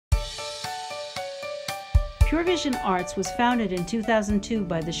Pure Vision Arts was founded in 2002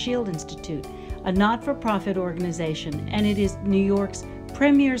 by the Shield Institute, a not-for-profit organization, and it is New York's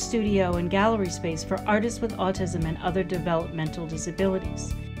premier studio and gallery space for artists with autism and other developmental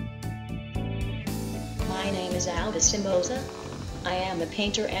disabilities. My name is Alba Simoza. I am a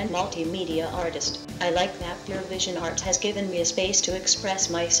painter and multimedia artist. I like that Pure Vision Arts has given me a space to express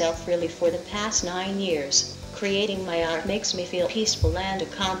myself freely for the past 9 years. Creating my art makes me feel peaceful and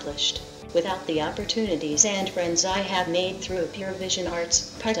accomplished. Without the opportunities and friends I have made through Pure Vision Arts,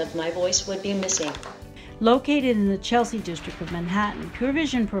 part of my voice would be missing. Located in the Chelsea district of Manhattan, Pure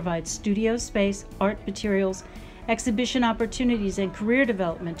Vision provides studio space, art materials, exhibition opportunities, and career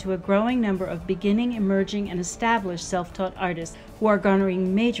development to a growing number of beginning, emerging, and established self-taught artists who are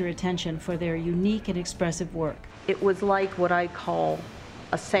garnering major attention for their unique and expressive work. It was like what I call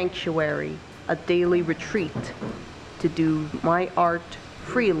a sanctuary, a daily retreat to do my art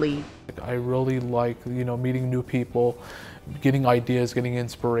freely. I really like, meeting new people, getting ideas, getting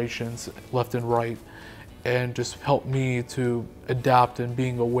inspirations left and right, and just help me to adapt and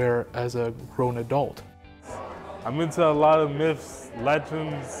being aware as a grown adult. I'm into a lot of myths,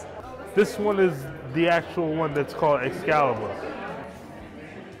 legends. This one is the actual one that's called Excalibur.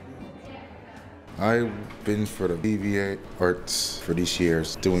 I've been for the BVA Arts for these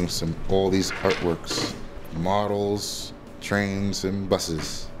years, doing all these artworks, models, trains, and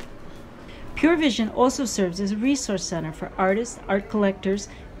buses. Pure Vision also serves as a resource center for artists, art collectors,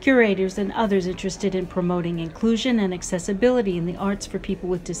 curators, and others interested in promoting inclusion and accessibility in the arts for people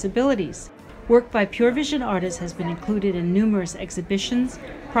with disabilities. Work by Pure Vision artists has been included in numerous exhibitions,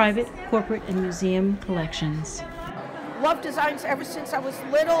 private, corporate, and museum collections. Loved designs ever since I was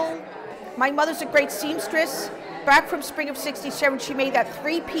little. My mother's a great seamstress. Back from spring of '67, she made that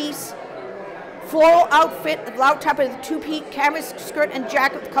 3-piece floral outfit, the loud top of the 2-piece canvas skirt and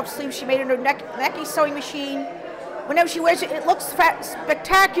jacket with cuff sleeves. She made it in her necky sewing machine. Whenever she wears it, it looks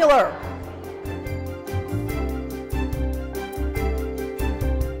spectacular.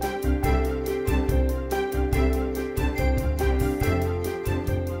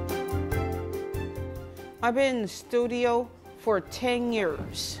 I've been in the studio for 10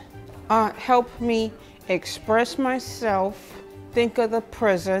 years. Helped me express myself, think of the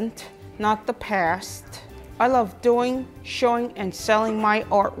present, not the past. I love doing, showing, and selling my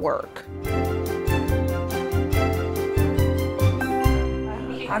artwork.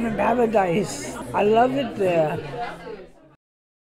 I'm in paradise. I love it there.